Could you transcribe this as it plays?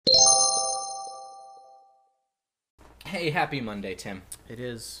Hey, happy Monday, Tim. It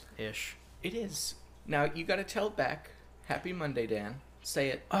is ish. It is. Now, you gotta tell it back. Happy Monday, Dan. Say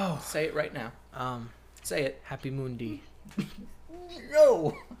it. Oh. Say it right now. Say it. Happy Mundi.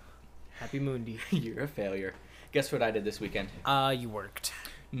 No! Happy Mundi. You're a failure. Guess what I did this weekend? You worked.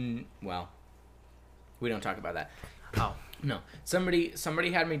 Well, we don't talk about that. Oh. No. Somebody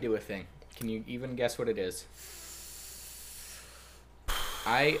had me do a thing. Can you even guess what it is?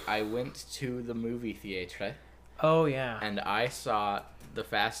 I went to the movie theater. Oh, yeah. And I saw The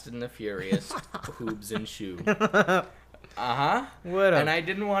Fast and the Furious, Hoobs and Shoe. Uh-huh. And I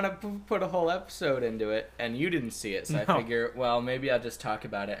didn't want to put a whole episode into it, and you didn't see it, so I figure, well, maybe I'll just talk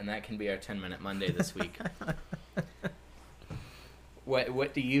about it, and that can be our 10-minute Monday this week.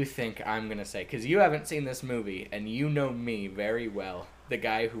 What do you think I'm going to say? Because you haven't seen this movie, and you know me very well. The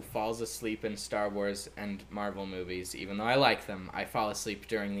guy who falls asleep in Star Wars and Marvel movies. Even though I like them, I fall asleep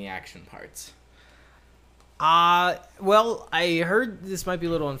during the action parts. Well, I heard this might be a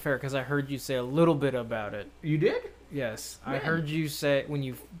little unfair because I heard you say a little bit about it. You did? Yes. Man. I heard you say when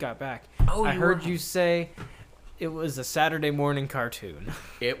you got back. Oh, I heard you say it was a Saturday morning cartoon.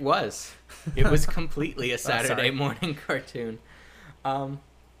 It was. It was completely a Saturday morning cartoon.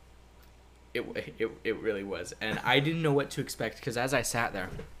 It really was. And I didn't know what to expect because as I sat there,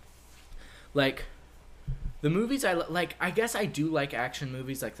 like, the movies I like, I guess I do like action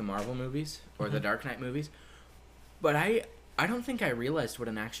movies like the Marvel movies or the Dark Knight movies. But I don't think I realized what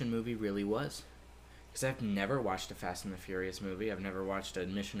an action movie really was. Because I've never watched a Fast and the Furious movie. I've never watched a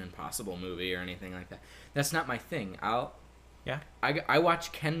Mission Impossible movie or anything like that. That's not my thing. I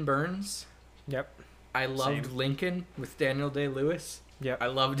watch Ken Burns. Yep. I loved Same. Lincoln with Daniel Day-Lewis. Yep. I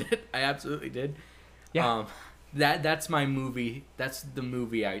loved it. I absolutely did. Yeah. That's my movie. That's the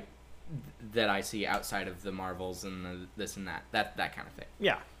movie that I see outside of the Marvels and the this and that kind of thing.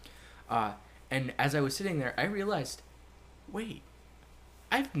 Yeah. And as I was sitting there, I realized, wait,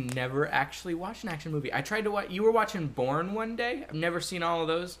 I've never actually watched an action movie. I tried to watch. You were watching Bourne one day. I've never seen all of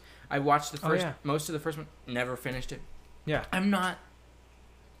those. I watched most of the first one. Never finished it. Yeah. I'm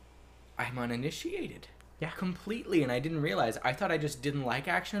uninitiated. Yeah. Completely, and I didn't realize. I thought I just didn't like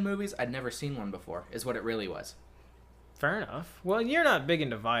action movies. I'd never seen one before, is what it really was. Fair enough. Well, you're not big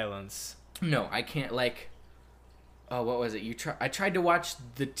into violence. No, I can't, like... Oh, what was it? I tried to watch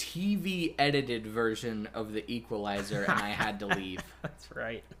the TV edited version of The Equalizer, and I had to leave. That's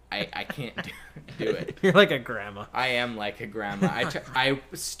right. I can't do it. You're like a grandma. I am like a grandma. I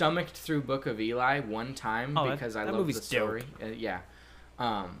stomached through Book of Eli one time because I love the story. Yeah.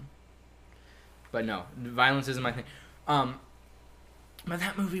 But no, violence isn't my thing. But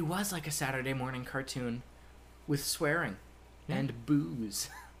that movie was like a Saturday morning cartoon with swearing and booze.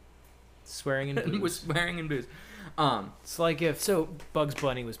 Swearing and booze. With swearing and booze. It's like if Bugs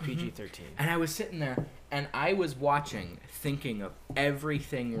Bunny was PG-13. And I was sitting there, and I was watching, thinking of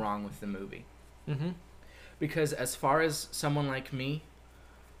everything wrong with the movie. Mm-hmm. Because as far as someone like me,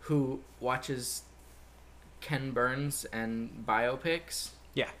 who watches Ken Burns and biopics,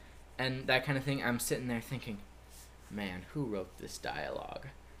 Yeah. and that kind of thing, I'm sitting there thinking, man, who wrote this dialogue?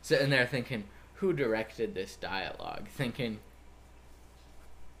 Sitting there thinking, who directed this dialogue? Thinking,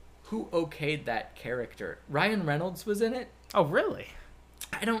 who okayed that character? Ryan Reynolds was in it. Oh, really?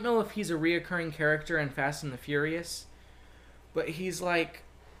 I don't know if he's a reoccurring character in Fast and the Furious, but he's like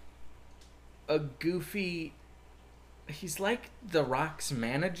a goofy... He's like The Rock's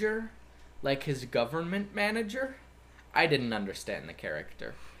manager, like his government manager. I didn't understand the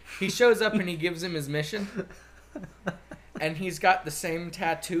character. He shows up and he gives him his mission, and he's got the same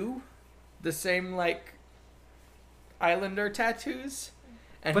tattoo, the same, like, Islander tattoos.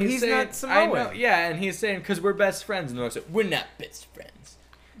 And But he's saying, not Samoan. I know, yeah, and he's saying, because we're best friends. And the Rock's like, we're not best friends.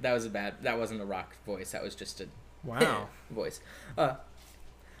 That wasn't a Rock voice. That was just a Wow. voice.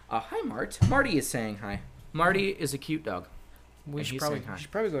 Hi, Mart. Marty is saying hi. Marty is a cute dog. We And should he's probably, saying hi. we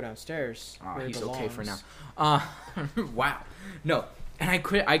should probably go downstairs. where He's it okay for belongs. now. Wow. No, and I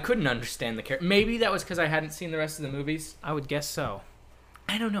couldn't understand the character. Maybe that was because I hadn't seen the rest of the movies. I would guess so.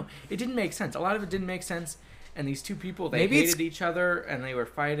 I don't know. It didn't make sense. A lot of it didn't make sense. And these two people, they Maybe hated each other, and they were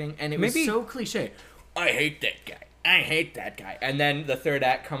fighting, and it was so cliche. I hate that guy. I hate that guy. And then the third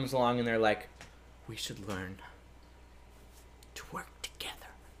act comes along, and they're like, we should learn to work together.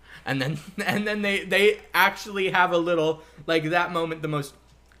 And then they actually have a little, like, that moment, the most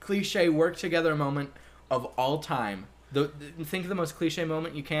cliche work together moment of all time. Think of the most cliche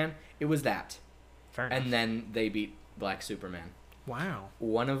moment you can. It was that. Fair enough. And then they beat Black Superman. Wow.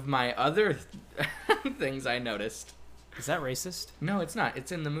 One of my other things I noticed. Is that racist? No, it's not.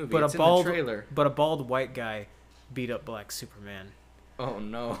 It's in the movie. But it's a bald in the trailer. But a bald white guy beat up Black Superman. Oh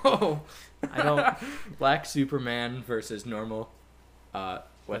no. I don't. Black Superman versus normal.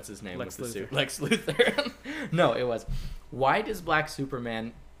 What's his name? Lex with the Luthor. suit? Lex Luthor. No, it was. Why does Black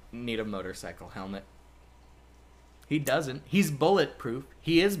Superman need a motorcycle helmet? He doesn't. He's bulletproof.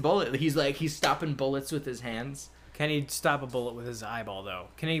 He is bullet. He's stopping bullets with his hands. Can he stop a bullet with his eyeball, though?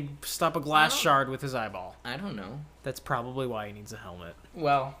 Can he stop a glass shard with his eyeball? I don't know. That's probably why he needs a helmet.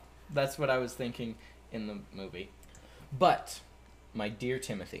 Well, that's what I was thinking in the movie. But, my dear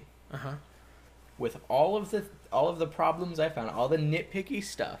Timothy, Uh-huh. with all of the problems I found, all the nitpicky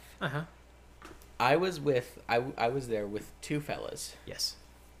stuff, Uh-huh. I was there with two fellas, Yes.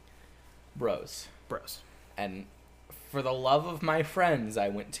 bros, Bros. and for the love of my friends, I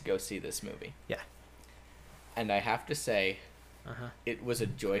went to go see this movie. Yeah. And I have to say, Uh-huh. it was a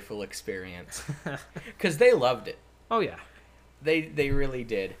joyful experience. Because they loved it. Oh, yeah. They really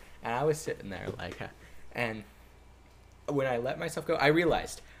did. And I was sitting there like, and when I let myself go, I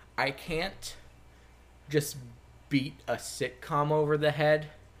realized I can't just beat a sitcom over the head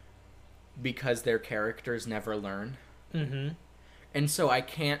because their characters never learn. Mm-hmm. And so I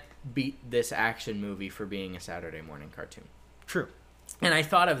can't beat this action movie for being a Saturday morning cartoon. True. And I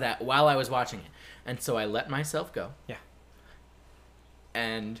thought of that while I was watching it. And so I let myself go. Yeah.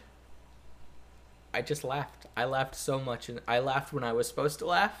 And I just laughed. I laughed so much. And I laughed when I was supposed to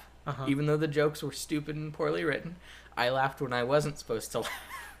laugh. Uh-huh. Even though the jokes were stupid and poorly written. I laughed when I wasn't supposed to laugh.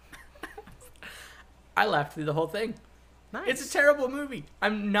 I laughed through the whole thing. Nice. It's a terrible movie.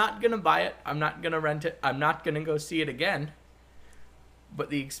 I'm not going to buy it. I'm not going to rent it. I'm not going to go see it again. But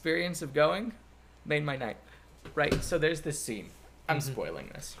the experience of going made my night. Right? So there's this scene. I'm spoiling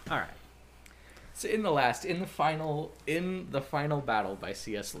this. All right. So in the final battle by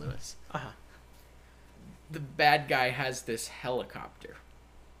C.S. Lewis, Uh-huh. the bad guy has this helicopter.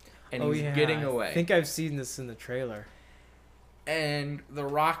 And Oh, he's yeah. getting away. I think I've seen this in the trailer. And The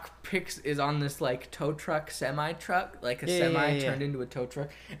Rock is on this like tow truck, semi truck, like a Yeah, semi yeah, yeah. turned into a tow truck,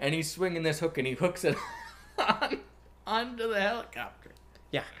 and he's swinging this hook and he hooks it onto the helicopter.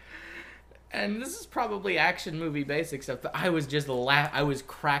 Yeah. And this is probably action movie basic stuff, but I was just I was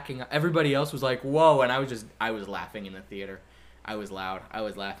cracking up. Everybody else was like, "Whoa!" and I was laughing in the theater. I was loud. I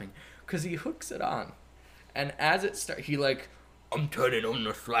was laughing because he hooks it on, and as it starts, he like, "I'm turning on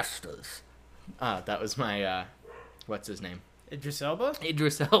the thrusters." That was my what's his name? Idris Elba?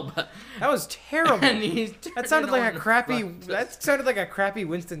 Idris Elba. That was terrible. And he's That sounded turning like on a the crappy. thrusters. That sounded like a crappy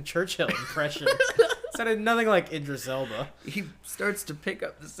Winston Churchill impression. Sounded nothing like Idris Elba. He starts to pick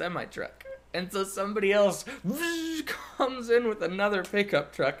up the semi truck, and so somebody else comes in with another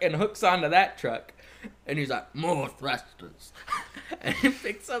pickup truck and hooks onto that truck, and he's like, "More thrusters," and he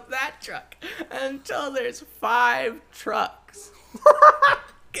picks up that truck until there's 5 trucks.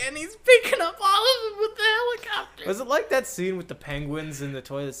 And he's picking up all of them with the helicopter. Was it like that scene with the penguins in The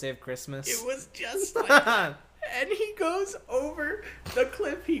Toy That Saved Christmas? It was just like that. And he goes over the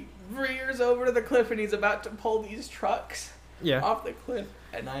cliff. He rears over to the cliff, and he's about to pull these trucks Yeah. off the cliff.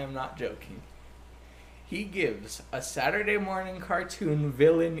 And I am not joking. He gives a Saturday morning cartoon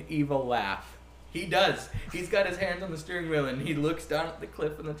villain evil laugh. He does. He's got his hands on the steering wheel, and he looks down at the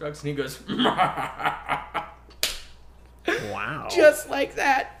cliff and the trucks, and he goes, Wow. just like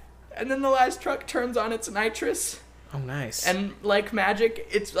that. And then the last truck turns on its nitrous. Oh, nice. And like magic,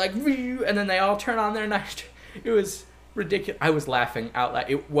 it's like, and then they all turn on their nitrous. It was ridiculous. I was laughing out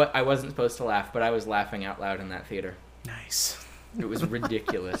loud. I wasn't supposed to laugh, but I was laughing out loud in that theater. Nice. It was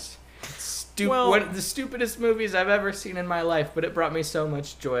ridiculous. Well- One of the stupidest movies I've ever seen in my life, but it brought me so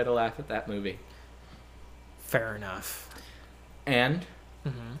much joy to laugh at that movie. Fair enough. And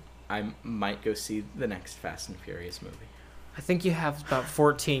Mm-hmm. I might go see the next Fast and Furious movie. I think you have about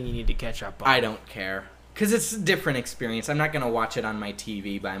 14 you need to catch up on. I don't care. Because it's a different experience. I'm not going to watch it on my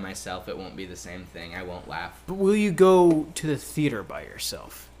TV by myself. It won't be the same thing. I won't laugh. But will you go to the theater by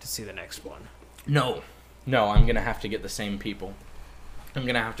yourself to see the next one? No, I'm going to have to get the same people. I'm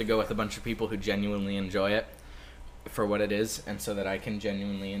going to have to go with a bunch of people who genuinely enjoy it for what it is, and so that I can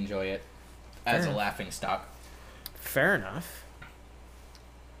genuinely enjoy it as Fair. a laughing stock. Fair enough.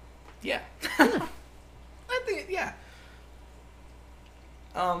 Yeah. I think, yeah.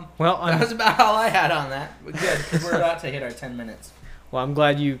 Well, That was about all I had on that. But good, because we're about to hit our 10 minutes. I'm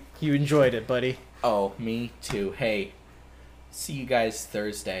glad you enjoyed it, buddy. Oh, me too. Hey, see you guys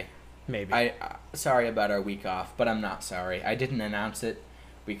Thursday. Maybe. Sorry about our week off, but I'm not sorry. I didn't announce it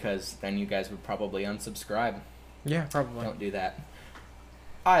because then you guys would probably unsubscribe. Yeah, probably. Don't do that.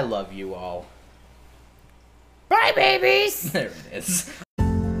 I love you all. Bye, babies! There it is.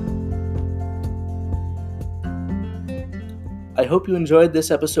 I hope you enjoyed this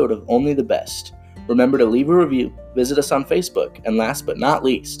episode of Only the Best. Remember to leave a review, visit us on Facebook, and last but not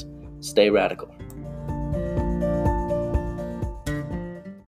least, stay radical.